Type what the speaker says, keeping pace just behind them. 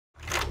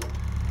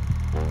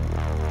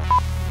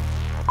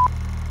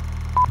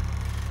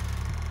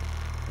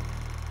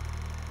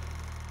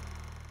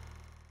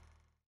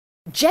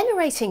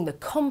Generating the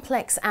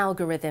complex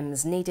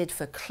algorithms needed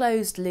for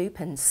closed-loop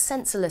and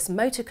sensorless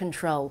motor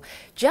control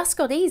just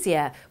got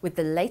easier with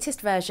the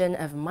latest version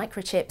of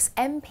Microchip's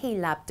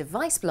MP-Lab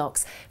device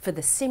blocks for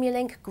the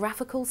Simulink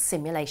graphical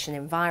simulation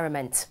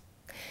environment.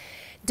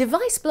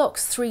 Device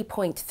Blocks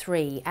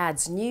 3.3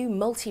 adds new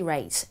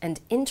multi-rate and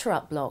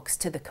interrupt blocks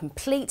to the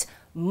complete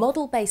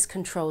model-based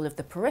control of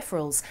the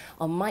peripherals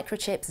on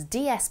Microchip's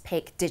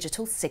DS-PIC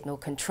digital signal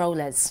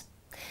controllers.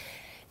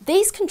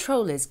 These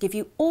controllers give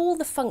you all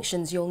the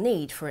functions you'll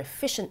need for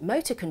efficient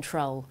motor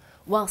control,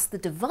 whilst the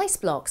device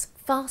blocks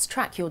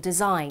fast-track your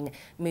design,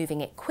 moving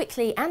it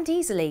quickly and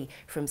easily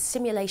from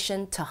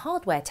simulation to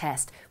hardware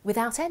test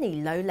without any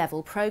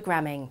low-level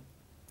programming.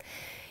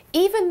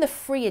 Even the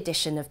free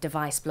edition of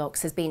Device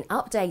Blocks has been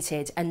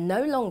updated and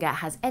no longer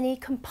has any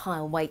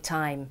compile wait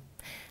time.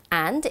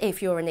 And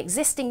if you're an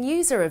existing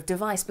user of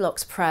Device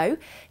Blocks Pro,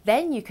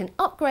 then you can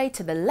upgrade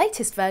to the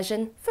latest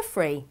version for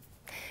free.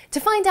 To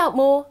find out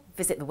more,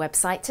 visit the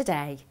website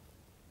today.